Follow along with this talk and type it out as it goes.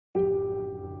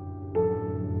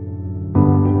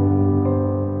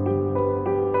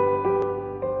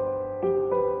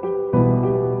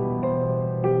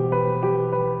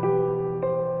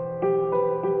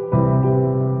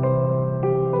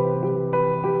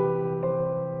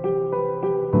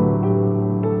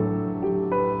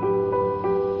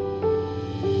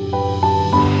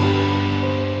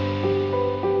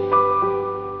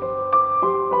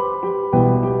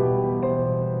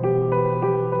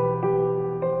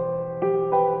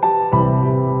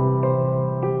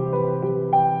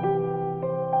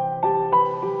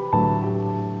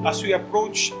As we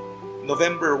approach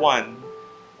November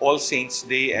 1, All Saints'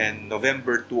 Day, and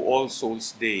November 2, All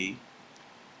Souls' Day,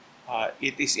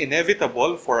 it is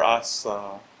inevitable for us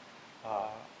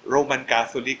Roman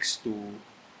Catholics to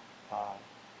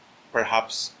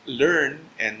perhaps learn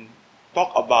and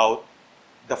talk about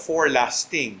the four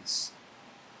last things: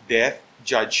 death,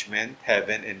 judgment,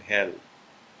 heaven, and hell.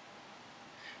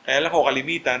 Kaya lang ko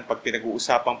kalimitan, pag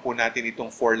pinag-uusapan po natin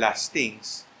itong four last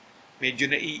things, medyo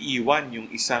naiiwan yung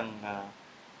isang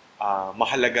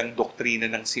mahalagang doktrina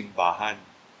ng simbahan.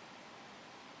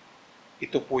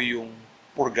 Ito po yung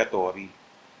Purgatory.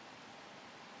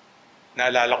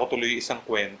 Naalala ko tuloy isang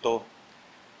kwento.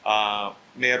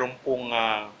 Meron pong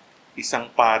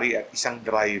isang pari at isang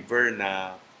driver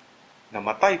na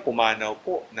namatay, pumanaw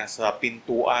po, nasa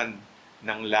pintuan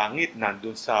ng langit,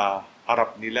 nandun sa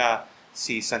harap nila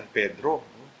si San Pedro.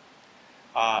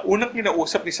 Unang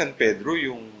kinausap ni San Pedro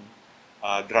yung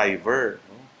driver.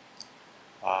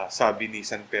 Sabi ni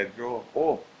San Pedro,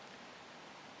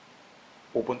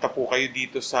 pupunta po kayo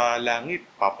dito sa langit,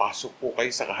 papasok po kayo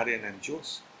sa kaharian ng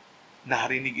Diyos.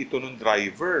 Narinig ito ng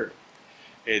driver.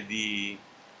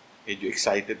 Medyo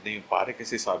excited na yung pare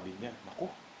kasi sabi niya, naku,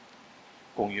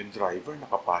 kung yung driver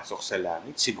nakapasok sa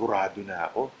langit, sigurado na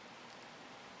ako.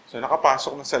 So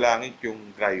nakapasok na sa langit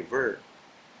yung driver.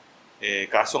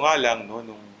 Kaso nga lang,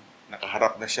 nung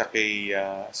nakaharap na siya kay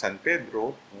San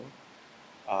Pedro,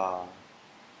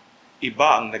 iba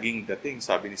ang naging dating.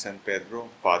 Sabi ni San Pedro,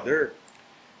 Father,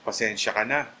 pasensya ka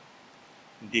na.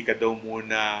 Hindi ka daw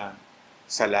muna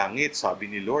sa langit, sabi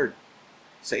ni Lord.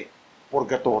 Sa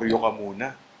purgatorio ka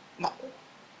muna. Naku!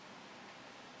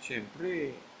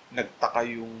 Siyempre, nagtaka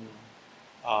yung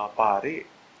pare.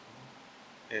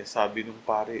 Sabi nung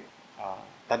pare,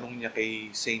 tanong niya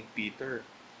kay Saint Peter,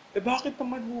 bakit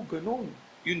naman ho ganun?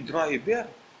 Yung driver,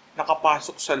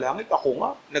 nakapasok sa langit. Ako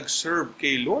nga, nag-serve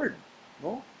kay Lord.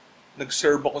 No?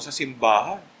 Nag-serve ako sa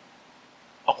simbahan.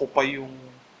 Ako pa yung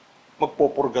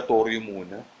magpo-purgatorio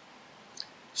muna.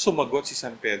 Sumagot si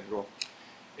San Pedro,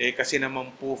 kasi naman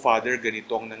po, Father,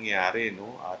 ganito ang nangyari,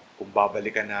 no? At kung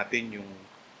babalikan natin yung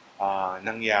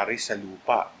nangyari sa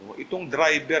lupa, no? Itong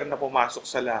driver na pumasok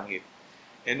sa langit,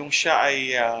 nung siya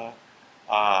ay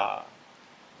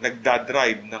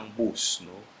nagdadrive ng bus,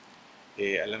 no?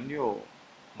 Alam niyo,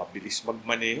 mabilis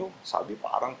magmaneho. Sabi,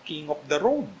 parang king of the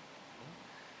road.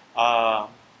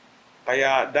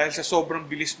 Kaya dahil sa sobrang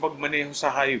bilis magmaneho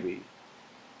sa highway,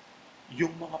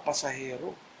 yung mga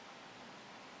pasahero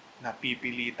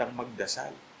napipilitang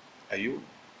magdasal. Ayun.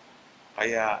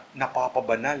 Kaya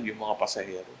napapabanal yung mga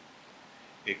pasahero.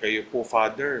 Kayo po,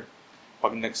 Father,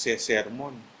 pag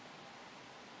nagsesermon,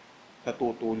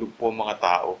 natutulog po mga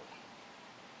tao.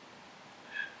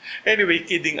 Anyway,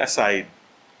 kidding aside,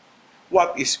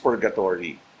 what is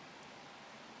purgatory?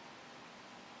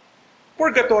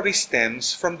 Purgatory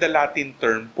stems from the Latin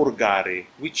term purgare,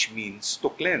 which means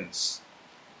to cleanse.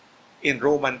 In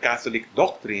Roman Catholic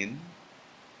doctrine,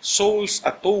 souls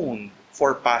atoned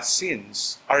for past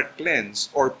sins are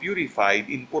cleansed or purified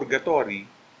in purgatory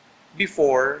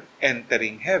before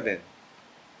entering heaven.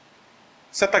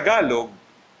 Sa Tagalog,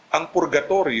 ang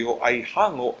purgatorio ay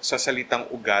hango sa salitang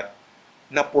ugat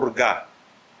na purga,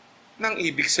 nang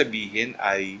ibig sabihin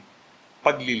ay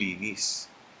paglilinis.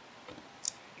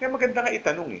 Kaya maganda nga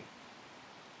itanong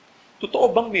totoo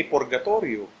bang may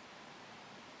purgatorio?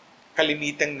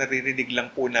 Kalimitang naririnig lang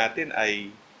po natin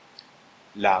ay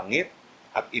langit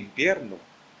at impyerno.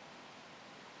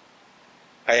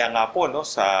 Kaya nga po, no,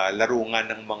 sa larungan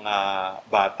ng mga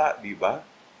bata, di ba?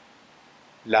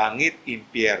 Langit,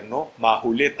 impyerno,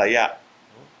 mahuli, taya.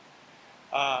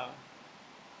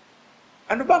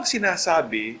 Ano ba ang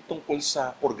sinasabi tungkol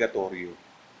sa purgatorio?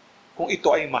 Kung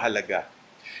ito ay mahalaga.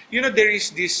 You know, there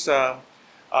is this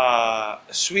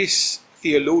Swiss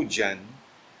theologian,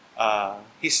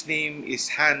 his name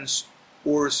is Hans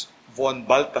Urs von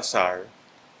Balthasar,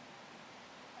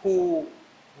 who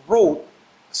wrote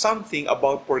something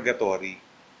about purgatory.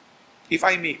 If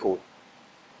I may quote,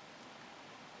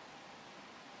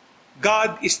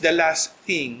 God is the last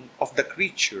thing of the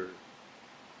creature.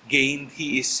 Gained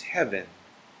he is heaven.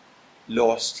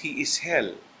 Lost he is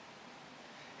hell.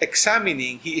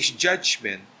 Examining he is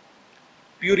judgment.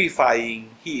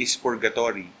 Purifying he is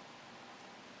purgatory.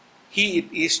 He it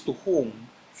is to whom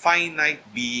finite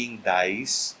being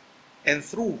dies, and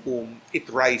through whom it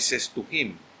rises to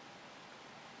him.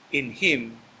 In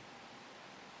him,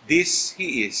 this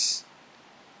he is.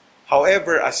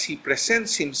 However, as he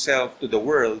presents himself to the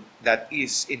world, that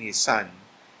is in his Son,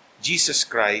 Jesus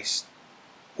Christ,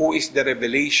 who is the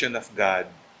revelation of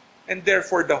God, and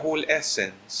therefore the whole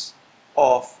essence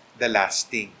of the last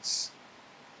things.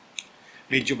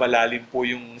 Medyo malalim po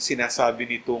yung sinasabi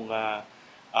nitong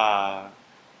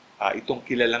itong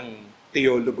kilalang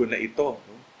teologo na ito.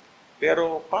 No?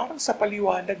 Pero parang sa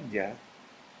paliwanag niya,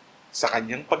 sa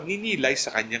kanyang pagninilay,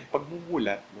 sa kanyang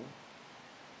pagmumulat, no?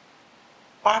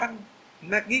 Parang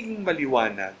nagiging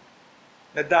maliwanag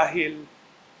na dahil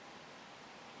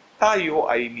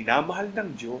tayo ay minamahal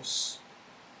ng Diyos,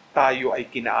 tayo ay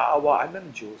kinaaawaan ng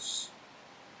Diyos,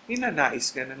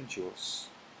 ninanais nga ng Diyos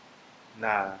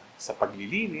na sa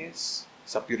paglilinis,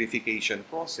 sa purification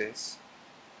process,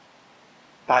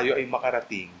 tayo ay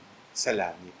makarating sa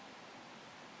langit.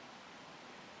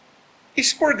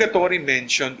 Is purgatory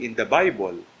mentioned in the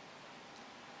Bible?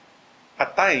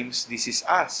 At times, this is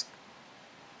asked.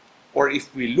 Or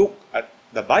if we look at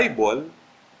the Bible,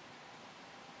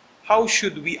 how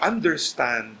should we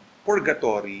understand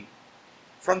purgatory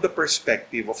from the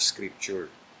perspective of Scripture?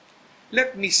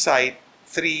 Let me cite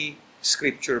 3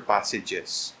 Scripture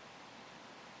passages.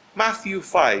 Matthew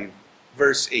 5,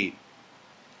 verse 8.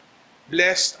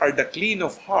 Blessed are the clean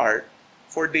of heart,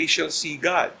 for they shall see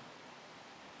God.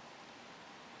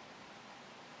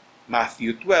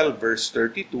 Matthew 12, verse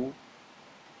 32,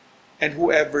 and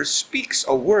whoever speaks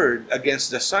a word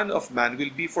against the Son of Man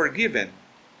will be forgiven,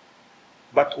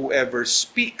 but whoever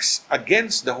speaks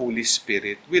against the Holy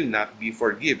Spirit will not be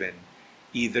forgiven,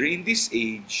 either in this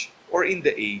age or in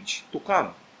the age to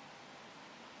come.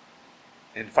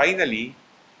 And finally,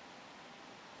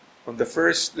 from the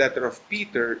first letter of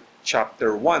Peter,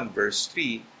 chapter 1, verse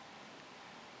 3,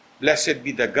 Blessed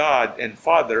be the God and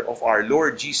Father of our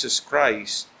Lord Jesus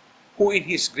Christ, who in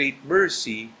His great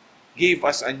mercy gave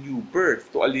us a new birth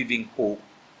to a living hope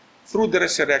through the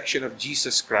resurrection of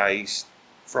Jesus Christ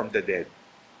from the dead.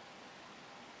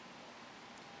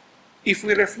 If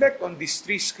we reflect on these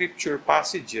 3 scripture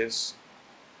passages,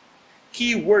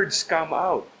 key words come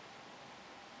out.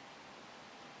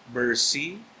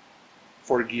 Mercy,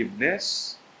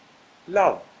 forgiveness,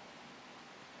 love.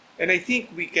 And I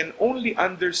think we can only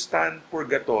understand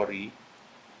purgatory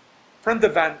from the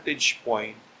vantage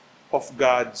point of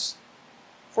God's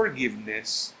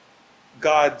forgiveness,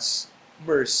 God's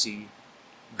mercy,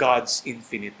 God's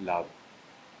infinite love.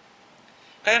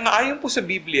 Kaya nga ayon po sa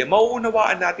Biblia,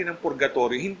 mauunawaan natin ang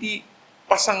purgatorio, hindi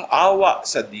pasang-awa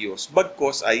sa Diyos,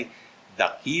 bagkos ay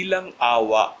dakilang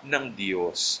awa ng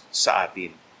Diyos sa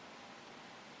atin.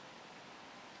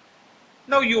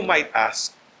 Now you might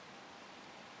ask,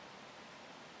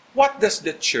 what does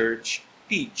the church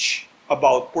teach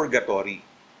about purgatory?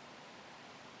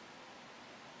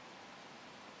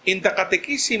 In the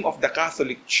Catechism of the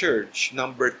Catholic Church,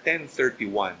 number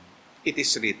 1031, it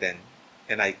is written,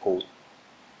 and I quote,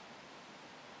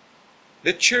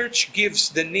 The Church gives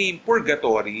the name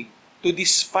purgatory to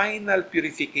this final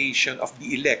purification of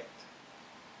the elect,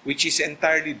 which is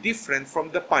entirely different from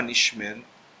the punishment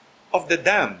of the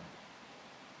damned.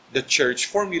 The Church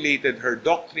formulated her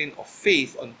doctrine of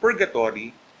faith on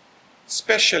purgatory,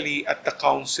 especially at the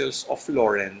councils of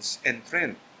Florence and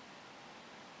Trent.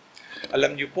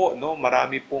 Alam niyo po, no,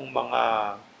 marami pong mga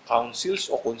councils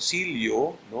o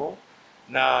konsilyo, no,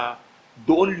 na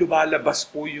doon lumalabas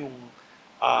po yung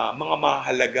mga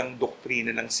mahalagang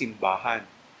doktrina ng simbahan.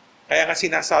 Kaya nga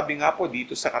sinasabi nga po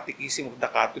dito sa Catechism of the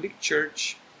Catholic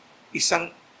Church,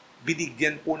 isang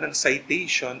binigyan po ng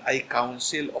citation ay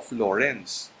Council of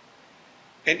Florence.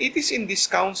 And it is in this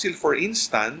council, for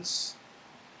instance,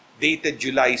 dated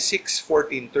July 6,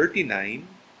 1439,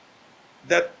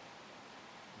 that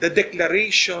the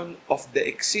declaration of the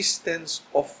existence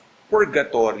of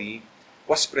purgatory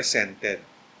was presented.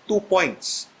 2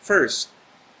 points. First,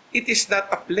 it is not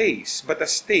a place but a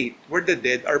state where the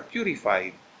dead are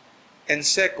purified. And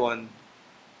second,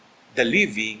 the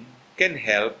living can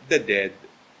help the dead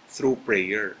through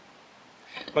prayer.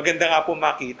 Maganda nga po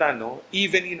makita, no?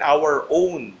 Even in our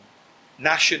own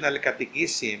national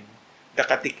catechism, the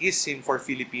Catechism for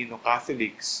Filipino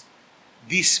Catholics,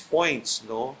 these points,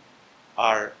 no,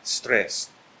 are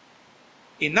stressed.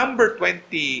 In number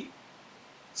 2072,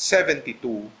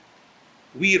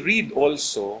 we read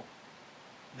also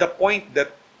the point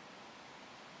that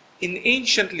in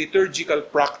ancient liturgical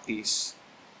practice,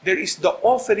 there is the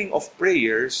offering of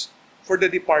prayers for the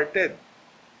departed.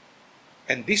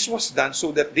 And this was done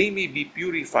so that they may be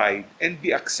purified and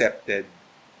be accepted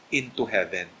into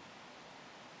heaven.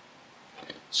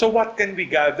 So what can we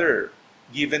gather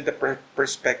given the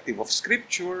perspective of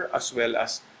Scripture as well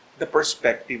as the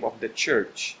perspective of the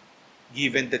Church,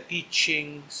 given the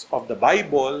teachings of the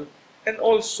Bible and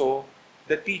also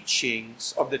the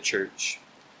teachings of the Church?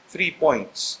 3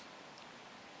 points.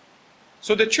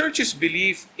 So the Church's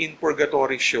belief in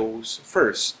purgatory shows,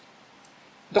 first,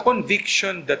 the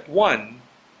conviction that one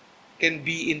can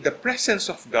be in the presence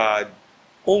of God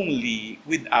only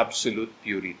with absolute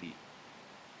purity.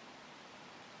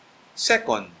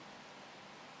 Second,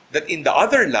 that in the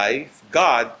other life,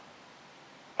 God,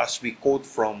 as we quote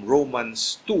from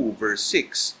Romans 2 verse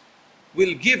 6,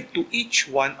 will give to each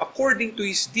one according to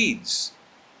his deeds,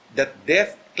 that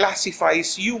death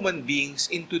classifies human beings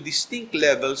into distinct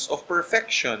levels of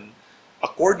perfection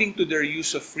according to their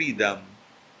use of freedom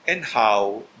and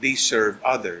how they serve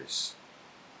others.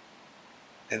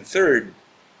 And third,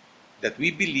 that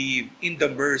we believe in the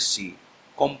mercy,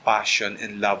 compassion,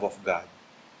 and love of God.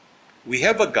 We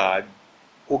have a God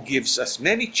who gives us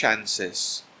many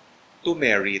chances to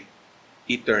merit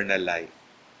eternal life.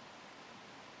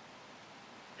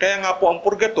 Kaya nga po ang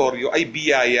purgatorio ay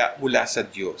biyaya mula sa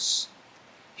Diyos.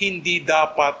 Hindi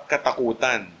dapat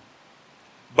katakutan,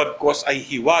 bagkos ay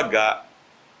hiwaga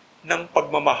ng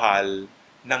pagmamahal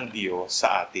ng Diyos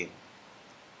sa atin.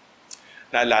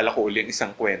 Naalala ko ulit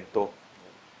isang kwento.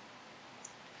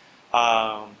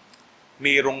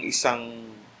 Mayroong isang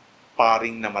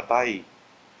paring namatay.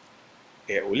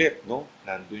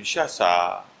 Nandun siya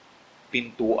sa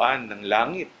pintuan ng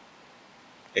langit.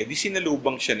 Di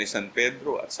sinalubang siya ni San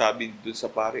Pedro at sabi doon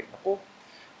sa pare, "Ako,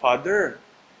 Father,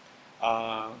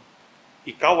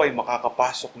 ikaw ay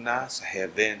makakapasok na sa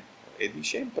heaven." Di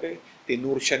syempre,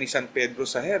 tinuro siya ni San Pedro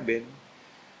sa heaven.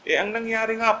 Ang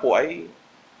nangyari nga po ay,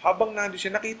 habang nandun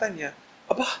siya, nakita niya,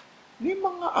 may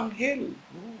mga anghel.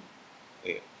 No?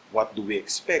 What do we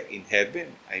expect in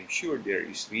heaven? I'm sure there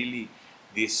is really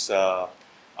this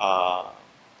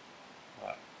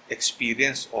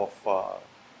experience of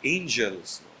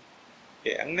angels.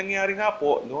 Ang nangyari nga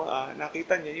po,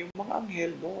 nakita niya yung mga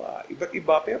anghel, iba't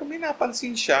iba, pero may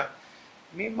napansin siya,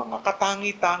 may mga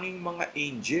katangi-tanging mga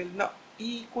angel na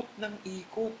ikot ng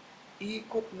ikot,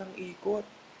 ikot ng ikot.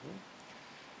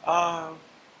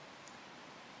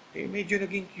 Medyo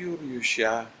naging curious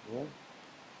siya.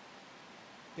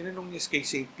 Tinanong niya kay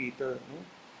St. Peter,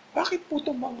 bakit po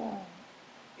itong mga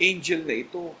angel na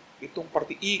ito, itong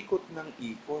ikot ng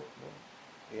ikot?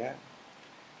 Ayan.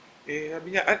 Sabi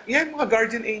niya, yan mga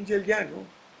guardian angel yan.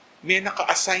 May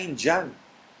naka-assign dyan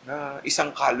na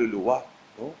isang kaluluwa.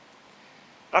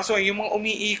 Kaso yung mga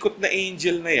umiikot na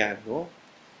angel na yan,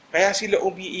 kaya sila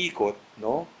umiikot,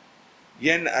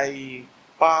 yan ay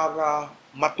para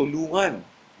matulungan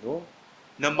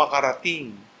na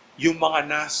makarating yung mga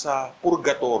nasa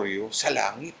purgatorio sa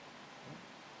langit.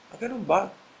 Ganun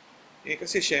ba?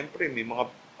 Kasi syempre may mga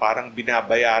parang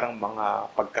binabayarang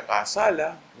mga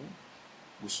pagkakasala.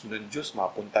 Gusto ng Diyos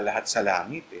mapunta lahat sa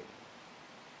langit.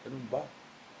 Ganun ba?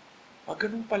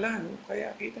 Ganun pala.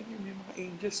 Kaya kita niyo may mga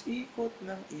angels ikot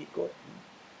ng ikot.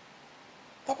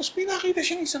 Tapos pinakita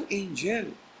siya ng isang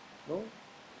angel.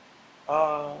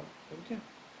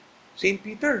 St.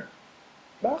 Peter,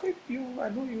 bakit yung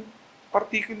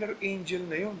particular angel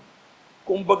na yun?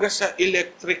 Kung baga sa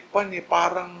electric pan,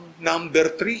 parang number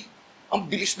 3. Ang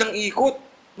bilis ng ikot.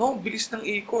 Bilis ng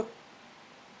ikot.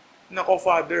 Nako,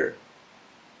 Father,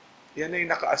 yan ay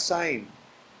naka-assign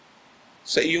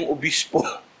sa iyong obispo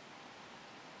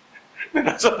na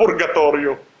nasa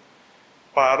purgatorio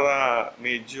para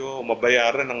medyo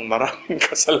mabayaran ng maraming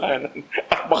kasalanan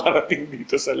at makarating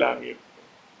dito sa langit.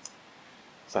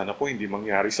 Sana po hindi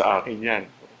mangyari sa akin yan.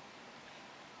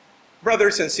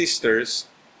 Brothers and sisters,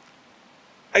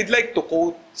 I'd like to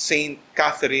quote Saint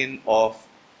Catherine of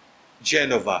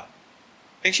Genova.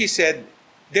 And she said,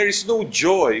 "There is no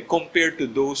joy compared to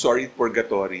those who are in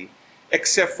purgatory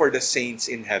except for the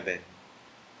saints in heaven.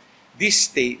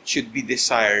 This state should be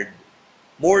desired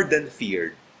more than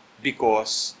feared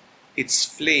because its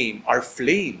flame are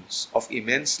flames of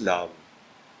immense love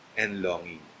and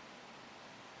longing."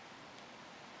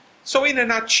 So in a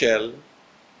nutshell,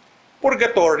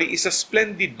 purgatory is a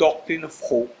splendid doctrine of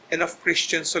hope and of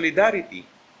Christian solidarity.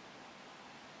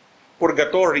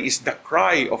 Purgatory is the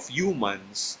cry of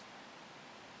humans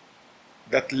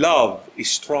that love is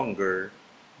stronger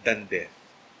than death.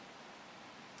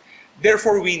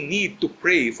 Therefore, we need to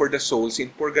pray for the souls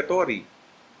in purgatory.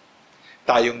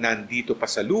 Tayong nandito pa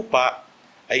sa lupa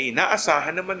ay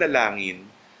inaasahan na manalangin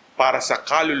para sa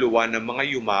kaluluwa ng mga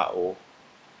yumao,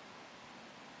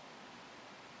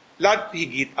 lalo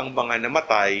higit ang mga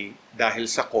namatay dahil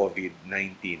sa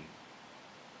COVID-19.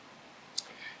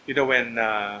 When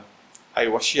I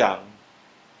was young,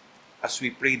 as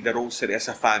we prayed the rosary as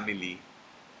a family,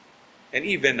 and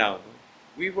even now,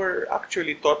 we were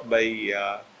actually taught by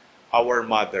our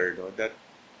mother that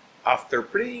after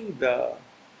praying the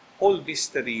whole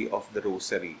mystery of the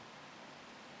rosary,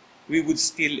 we would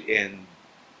still end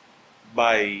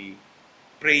by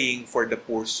praying for the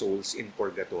poor souls in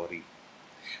purgatory.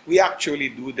 We actually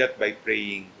do that by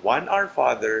praying one Our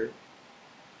Father,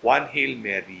 one Hail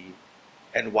Mary,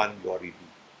 and one Glory be.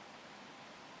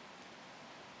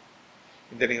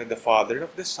 In the name of the Father, and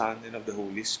of the Son, and of the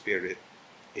Holy Spirit.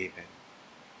 Amen.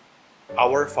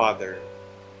 Our Father,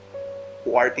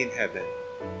 who art in heaven,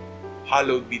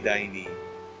 hallowed be thy name.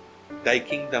 Thy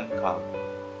kingdom come,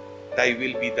 thy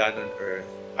will be done on earth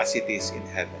as it is in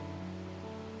heaven.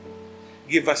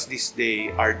 Give us this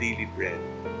day our daily bread,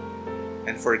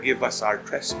 and forgive us our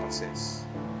trespasses,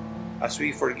 as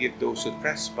we forgive those who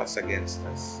trespass against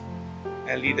us.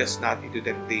 And lead us not into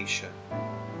temptation,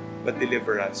 but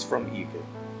deliver us from evil.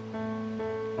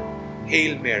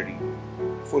 Hail Mary,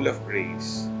 full of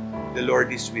grace, the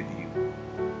Lord is with you.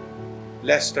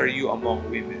 Blessed are you among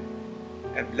women,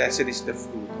 and blessed is the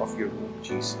fruit of your womb,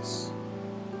 Jesus.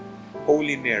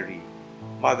 Holy Mary,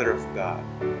 Mother of God,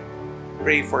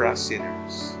 pray for us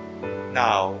sinners,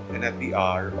 now and at the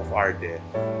hour of our death.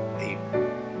 Amen.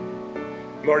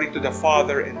 Glory to the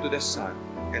Father, and to the Son,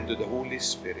 and to the Holy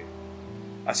Spirit,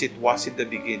 as it was in the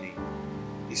beginning,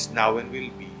 is now, and will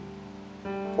be,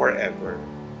 forever.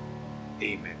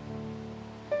 Amen.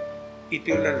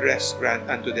 Eternal rest grant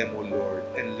unto them, O Lord,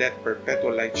 and let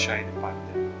perpetual light shine upon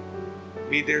them.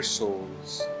 May their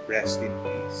souls rest in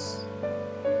peace.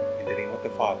 In the name of the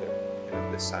Father, and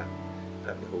of the Son, and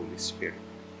of the Holy Spirit.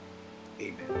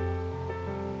 Amen.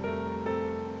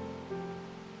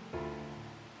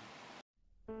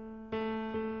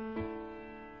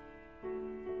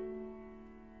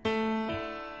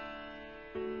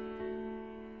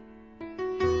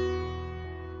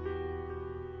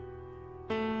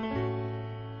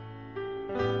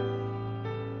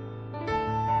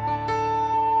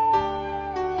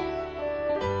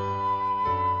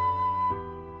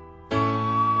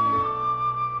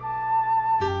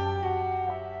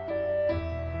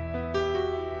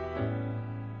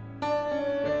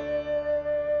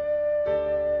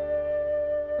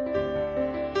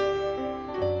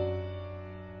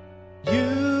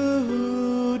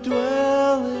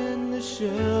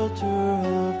 Shelter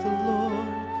of the Lord,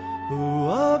 who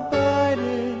abide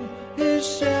in his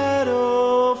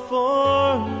shadow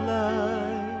for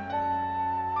life.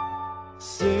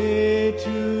 Say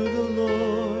to the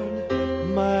Lord,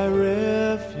 my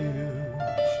refuge,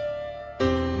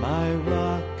 my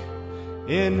rock,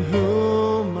 in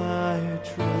whom I